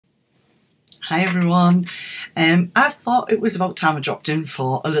Hi everyone. I thought it was about time I dropped in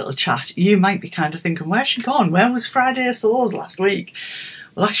for a little chat. You might be kind of thinking, where's she gone? Where was Friday Soars last week?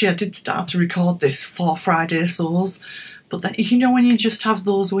 Well, actually I did start to record this for Friday Soars, but then, you know, when you just have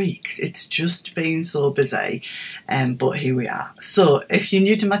those weeks, it's just been so busy. But here we are. So if you're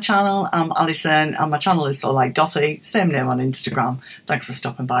new to my channel, I'm Alison and my channel is So Like Dotty, same name on Instagram. Thanks for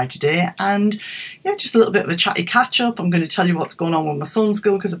stopping by today. And yeah, just a little bit of a chatty catch up. I'm going to tell you what's going on with my son's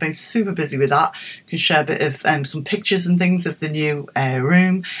school because I've been super busy with that. I can share a bit of some pictures and things of the new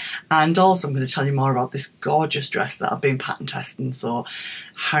room. And also I'm going to tell you more about this gorgeous dress that I've been pattern testing. So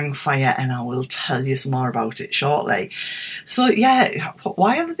hang fire and I will tell you some more about it shortly. So yeah,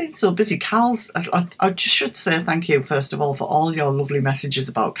 why have I been so busy? Carl's, I just should say thank you first of all for all your lovely messages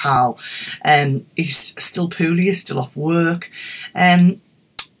about Carl. He's still poorly, he's still off work.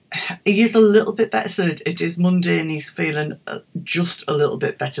 He is a little bit better, so it is Monday and he's feeling just a little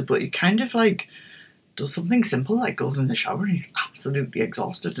bit better, but he kind of like does something simple like goes in the shower and he's absolutely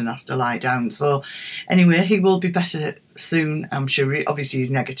exhausted and has to lie down. So anyway, he will be better soon, I'm sure. Obviously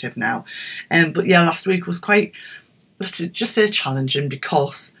he's negative now. But yeah, last week was quite, let's just say, challenging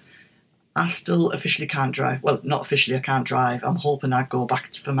because I still officially can't drive. Well, not officially, I can't drive. I'm hoping I go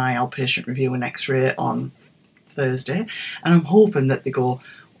back for my outpatient review and x-ray on Thursday, and I'm hoping that they go,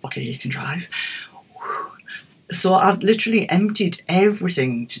 okay, you can drive. So I've literally emptied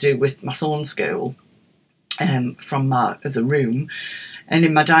everything to do with my son's school from the room, and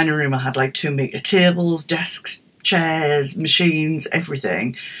in my dining room I had like 2-metre tables, desks, chairs, machines,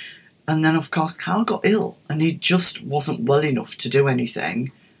 everything. And then of course Carl got ill and he just wasn't well enough to do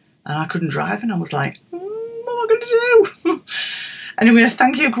anything and I couldn't drive, and I was like, what am I going to do? Anyway,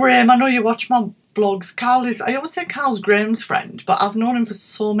 thank you Graham, I know you watch my blogs. Carl is, I always say Carl's Graham's friend, but I've known him for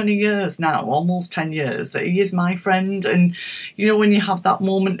so many years now, almost 10 years, that he is my friend. And you know, when you have that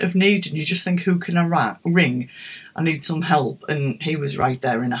moment of need and you just think, who can I ring? I need some help, and he was right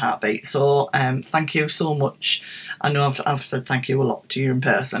there in a heartbeat. So thank you so much. I know I've said thank you a lot to you in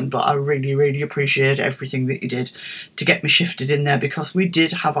person, but I really, really appreciate everything that you did to get me shifted in there, because we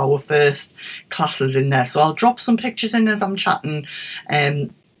did have our first classes in there. So I'll drop some pictures in as I'm chatting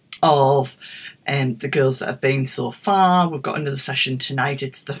of the girls that have been so far. We've got another session tonight.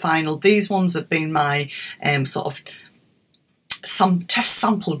 It's the final. These ones have been my sort of some test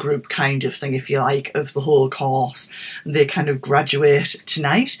sample group kind of thing, if you like, of the whole course. They kind of graduate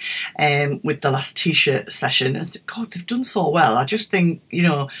tonight with the last t-shirt session, and God, they've done so well. I just think, you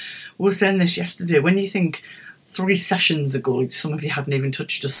know, we were saying this yesterday, when you think 3 sessions ago some of you hadn't even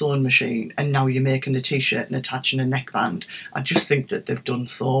touched a sewing machine and now you're making a t-shirt and attaching a neckband, I just think that they've done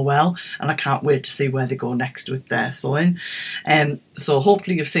so well, and I can't wait to see where they go next with their sewing. So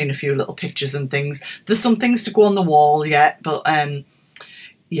hopefully you've seen a few little pictures and things. There's some things to go on the wall yet, but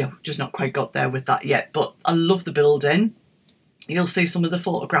yeah, we've just not quite got there with that yet. But I love the building. You'll see some of the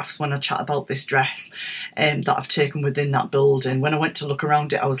photographs when I chat about this dress that I've taken within that building. When I went to look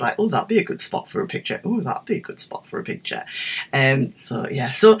around it, I was like, oh, that'd be a good spot for a picture. Oh, that'd be a good spot for a picture. So yeah,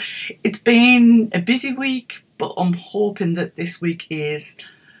 so it's been a busy week, but I'm hoping that this week is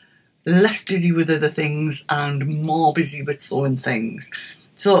less busy with other things and more busy with sewing things.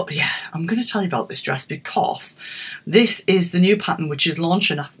 So yeah, I'm going to tell you about this dress because this is the new pattern which is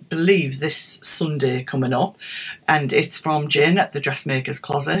launching, I believe, this Sunday coming up, and it's from Jane at the Dressmaker's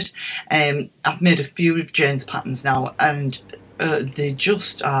Closet. I've made a few of Jane's patterns now, and they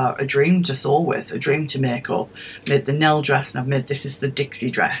just are a dream to sew with, a dream to make up. Made the Nell dress, and I've made this is the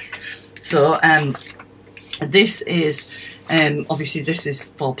Dixie dress. So this is obviously this is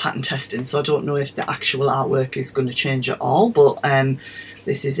for pattern testing, so I don't know if the actual artwork is going to change at all, but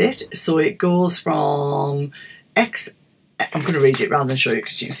this is it. So it goes from I'm going to read it rather than show you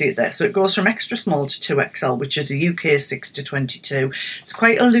because you can see it there. So it goes from extra small to 2XL, which is a UK 6 to 22. It's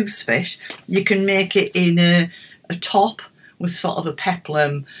quite a loose fit. You can make it in a top with sort of a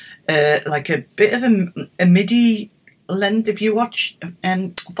peplum, like a bit of a midi length. If you watch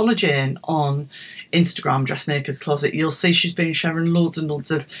follow Jane on Instagram, Dressmaker's Closet, you'll see she's been sharing loads and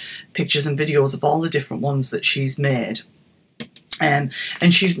loads of pictures and videos of all the different ones that she's made. And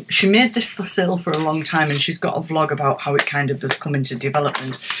she made this for sale for a long time, and she's got a vlog about how it kind of has come into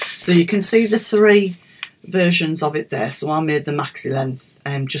development. So you can see the 3 versions of it there. So I made the maxi length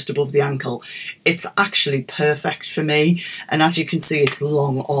just above the ankle. It's actually perfect for me, and as you can see, it's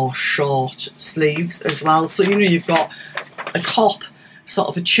long or short sleeves as well. So you know, you've got a top, sort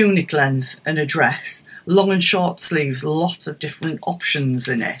of a tunic length, and a dress, long and short sleeves, lots of different options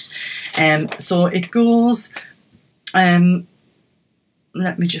in it. So it goes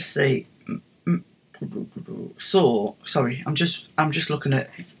let me just see, So sorry, I'm just looking at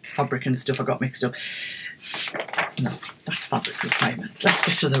fabric and stuff. I got mixed up. No, that's fabric requirements. Let's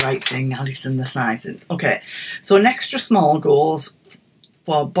get to the right thing, Alison, the sizes. Okay, so an extra small goes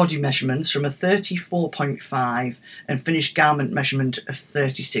for body measurements from a 34.5 and finished garment measurement of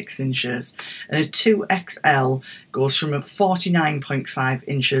 36 inches. And a 2XL goes from a 49.5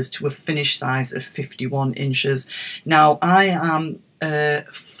 inches to a finished size of 51 inches. Now, I am a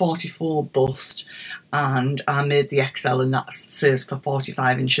 44 bust and I made the XL, and that says for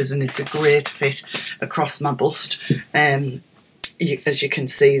 45 inches, and it's a great fit across my bust. As you can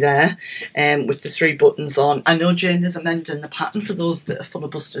see there, with the 3 buttons on. I know Jane is amending the pattern for those that are full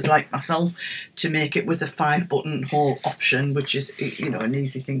of busted like myself to make it with a 5-button hole option, which is, you know, an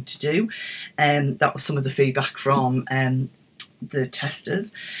easy thing to do. That was some of the feedback from the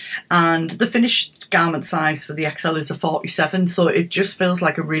testers. And the finished garment size for the XL is a 47, so it just feels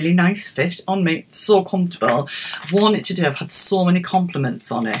like a really nice fit on me. It's so comfortable. I've worn it today. I've had so many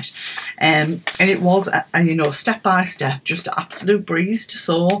compliments on it, and it was you know, step by step, just an absolute breeze to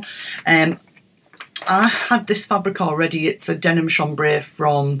sew. I had this fabric already. It's a denim chambray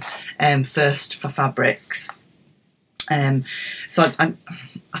from First for Fabrics. So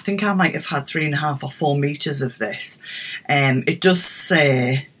I think I might have had 3.5 or 4 meters of this. It does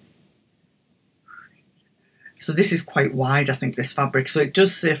say, so this is quite wide, I think, this fabric. So it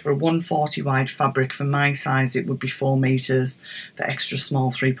does say for a 140 wide fabric for my size, it would be 4 meters. For extra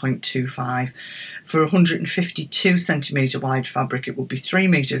small, 3.25. For 152 centimeter wide fabric, it would be 3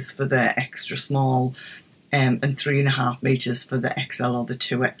 meters for the extra small. And 3.5 meters for the XL or the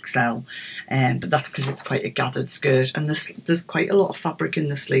 2XL, but that's because it's quite a gathered skirt, and there's quite a lot of fabric in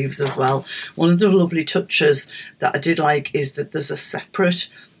the sleeves as well. One of the lovely touches that I did like is that there's a separate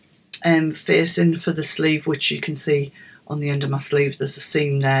facing for the sleeve, which you can see on the end of my sleeve. There's a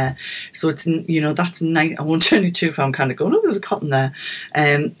seam there, so it's, you know, that's nice. I won't turn it too far. I'm kind of going, oh, there's a cotton there.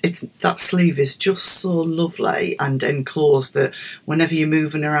 It's, that sleeve is just so lovely and enclosed that whenever you're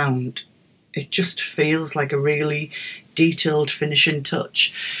moving around, it just feels like a really detailed finishing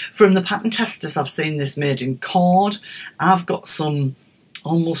touch. From the pattern testers, I've seen this made in cord. I've got some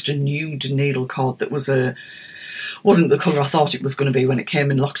almost a nude needle cord that wasn't the colour I thought it was going to be when it came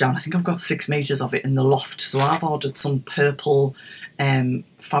in lockdown. I think I've got 6 meters of it in the loft, so I've ordered some purple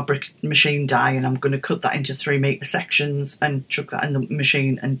fabric machine dye, and I'm going to cut that into 3 meter sections and chuck that in the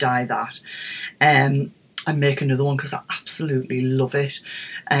machine and dye that, and make another one because I absolutely love it.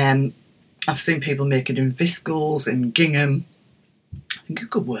 I've seen people make it in viscose and gingham. I think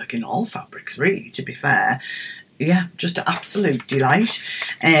it could work in all fabrics, really, to be fair. Yeah, just an absolute delight.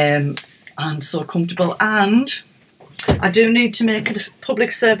 And so comfortable. And I do need to make a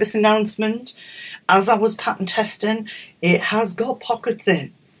public service announcement. As I was pattern testing, it has got pockets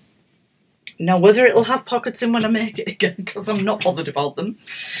in. Now, whether it'll have pockets in when I make it again, because I'm not bothered about them.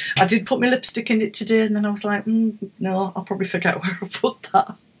 I did put my lipstick in it today, and then I was like, no, I'll probably forget where I put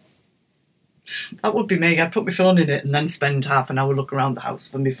that. That would be me. I'd put my phone in it and then spend half an hour looking around the house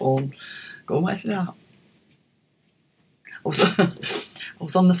for my phone. Go, where's that? I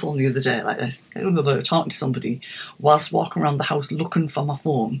was on the phone the other day like this, talking to somebody whilst walking around the house looking for my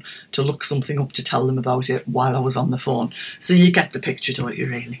phone to look something up to tell them about it while I was on the phone. So you get the picture, don't you,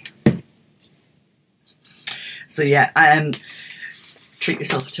 really? So yeah, treat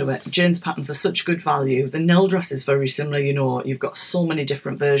yourself to it. Jane's patterns are such good value. The Nell dress is very similar, you know, you've got so many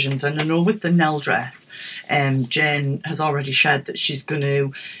different versions, and I know with the Nell dress, Jane has already shared that she's going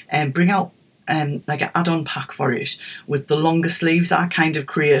to bring out like an add-on pack for it with the longer sleeves. I kind of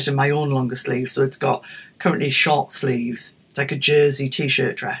created my own longer sleeves, so it's got currently short sleeves. It's like a jersey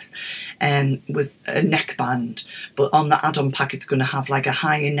t-shirt dress with a neckband, but on the add-on pack it's going to have like a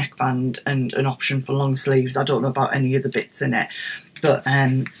higher neckband and an option for long sleeves. I don't know about any other bits in it, but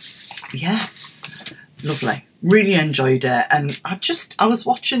yeah, lovely. Really enjoyed it. And I was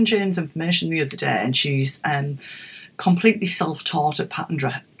watching Jane's information the other day, and she's completely self-taught at pattern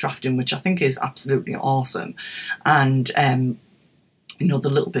drafting, which I think is absolutely awesome. And you know,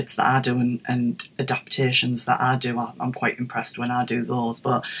 the little bits that I do and adaptations that I do, I'm quite impressed when I do those.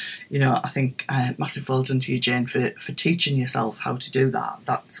 But, you know, I think massive well done to you, Jane, for teaching yourself how to do that.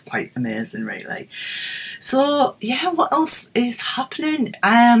 That's quite amazing, really. So, yeah, what else is happening?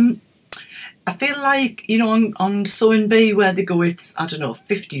 I feel like, you know, on Sewing Bee, where they go, it's, I don't know,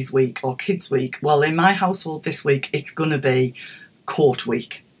 50s week or kids week. Well, in my household this week, it's going to be coat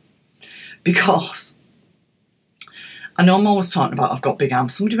week. Because I know I'm always talking about I've got big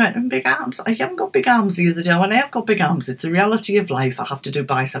arms. Somebody went, big arms? I haven't got big arms the other day. When I have got big arms, it's a reality of life. I have to do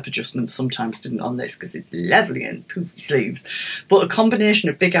bicep adjustments sometimes, didn't on this, because it's lovely and poofy sleeves. But a combination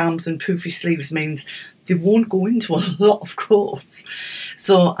of big arms and poofy sleeves means they won't go into a lot of coats.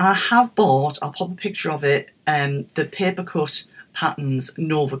 So I have bought, I'll pop a picture of it, the paper cut patterns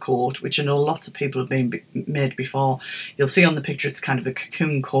Nova coat, which I know lots of people have been made before. You'll see on the picture it's kind of a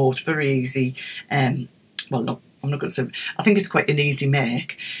cocoon coat, very easy. Well, no, I'm not going to say, I think it's quite an easy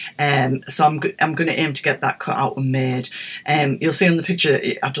make. So I'm going to aim to get that cut out and made. You'll see on the picture,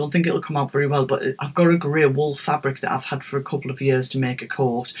 I don't think it'll come out very well, but I've got a grey wool fabric that I've had for a couple of years to make a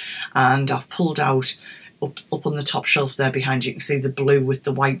coat, and I've pulled out up on the top shelf there behind you can see the blue with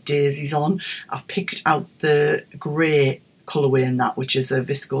the white daisies on. I've picked out the grey colourway in that, which is a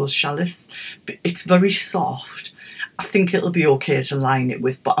viscose chalice. It's very soft. I think it'll be okay to line it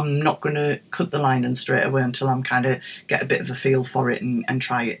with, but I'm not going to cut the lining straight away until I'm kind of get a bit of a feel for it and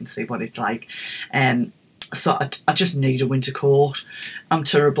try it and see what it's like. So I just need a winter coat. I'm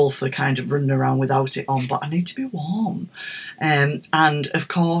terrible for kind of running around without it on, but I need to be warm. And of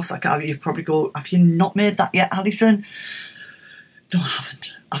course, you've probably go, have you not made that yet, Alison? No, I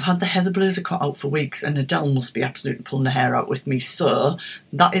haven't. I've had the heather blazer cut out for weeks, and Nell must be absolutely pulling the hair out with me. So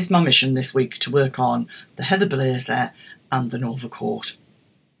that is my mission this week, to work on the heather blazer and the Nova coat.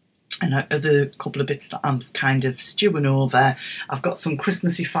 And other couple of bits that I'm kind of stewing over. I've got some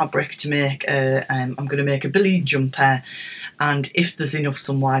Christmassy fabric to make. I'm going to make a billy jumper, and if there's enough,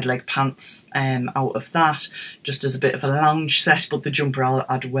 some wide leg pants out of that, just as a bit of a lounge set. But the jumper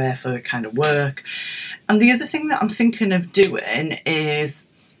I'd wear for kind of work. And the other thing that I'm thinking of doing is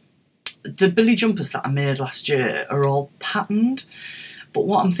the billy jumpers that I made last year are all patterned. But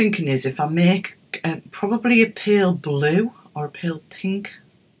what I'm thinking is if I make probably a pale blue or a pale pink,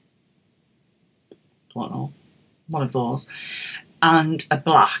 don't know, one of those, and a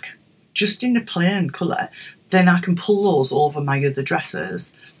black, just in a plain colour, then I can pull those over my other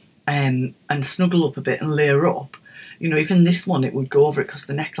dresses and snuggle up a bit and layer up. You know, even this one, it would go over it because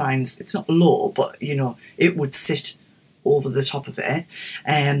the neckline's, it's not low, but, you know, it would sit over the top of it.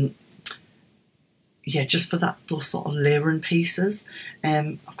 Yeah, just for that, those sort of layering pieces.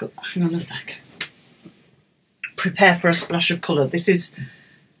 I've got, hang on a sec. Prepare for a splash of colour. This is,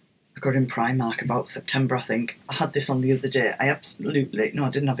 I got in Primark about September, I think. I had this on the other day. I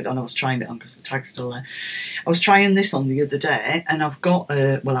didn't have it on. I was trying it on because the tag's still there. I was trying this on the other day, and I've got,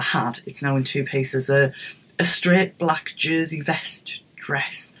 well, I had, it's now in two pieces, a straight black jersey vest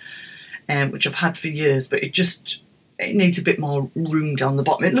dress, which I've had for years, but it needs a bit more room down the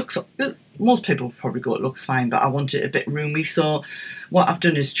bottom. It looks, most people would probably go, it looks fine, but I want it a bit roomy. So what I've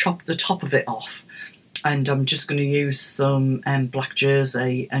done is chop the top of it off, and I'm just going to use some black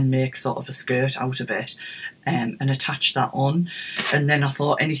jersey and make sort of a skirt out of it, and attach that on. And then I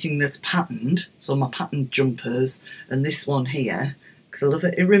thought anything that's patterned, so my patterned jumpers and this one here, because I love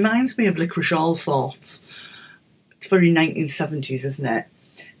it. It reminds me of Licorice All Sorts. It's very 1970s, isn't it?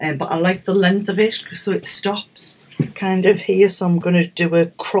 But I like the length of it, so it stops kind of here. So I'm going to do a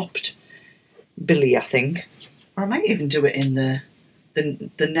cropped billy, I think. Or I might even do it in the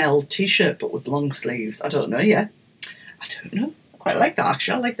Nell t-shirt, but with long sleeves. I don't know yet. I don't know. I quite like that,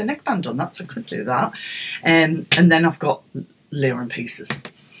 actually. I like the neckband on that, so I could do that. And then I've got layering pieces.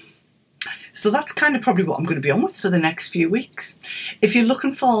 So that's kind of probably what I'm going to be on with for the next few weeks. If you're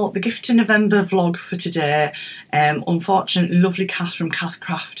looking for the Gift to November vlog for today, unfortunately, lovely Kath from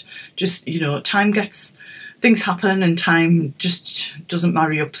Kathcraft, just, you know, things happen and time just doesn't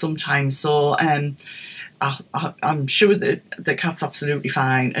marry up sometimes. So I'm sure that Kath's absolutely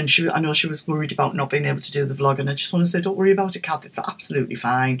fine, and I know she was worried about not being able to do the vlog, and I just want to say, don't worry about it, Kath, it's absolutely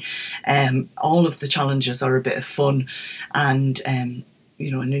fine. All of the challenges are a bit of fun and you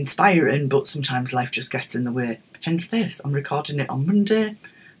know, and inspiring, but sometimes life just gets in the way. Hence this, I'm recording it on Monday,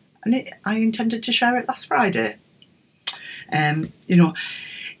 and I intended to share it last Friday. You know,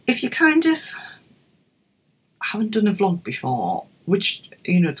 if you kind of haven't done a vlog before, which,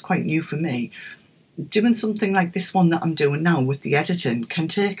 you know, it's quite new for me, doing something like this one that I'm doing now with the editing can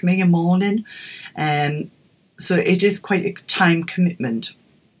take me a morning. So it is quite a time commitment,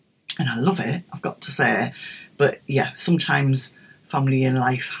 and I love it, I've got to say. But yeah, sometimes family in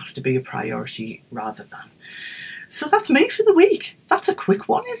life has to be a priority rather than. So that's me for the week. That's a quick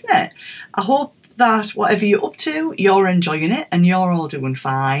one, isn't it? I hope that whatever you're up to, you're enjoying it and you're all doing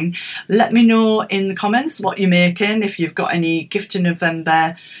fine. Let me know in the comments what you're making. If you've got any Gift in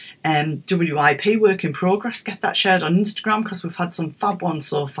November WIP work in progress, get that shared on Instagram, because we've had some fab ones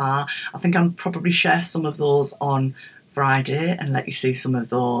so far. I think I'll probably share some of those on Friday and let you see some of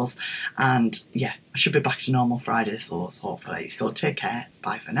those. And yeah, I should be back to normal Friday, so hopefully. So take care.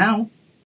 Bye for now.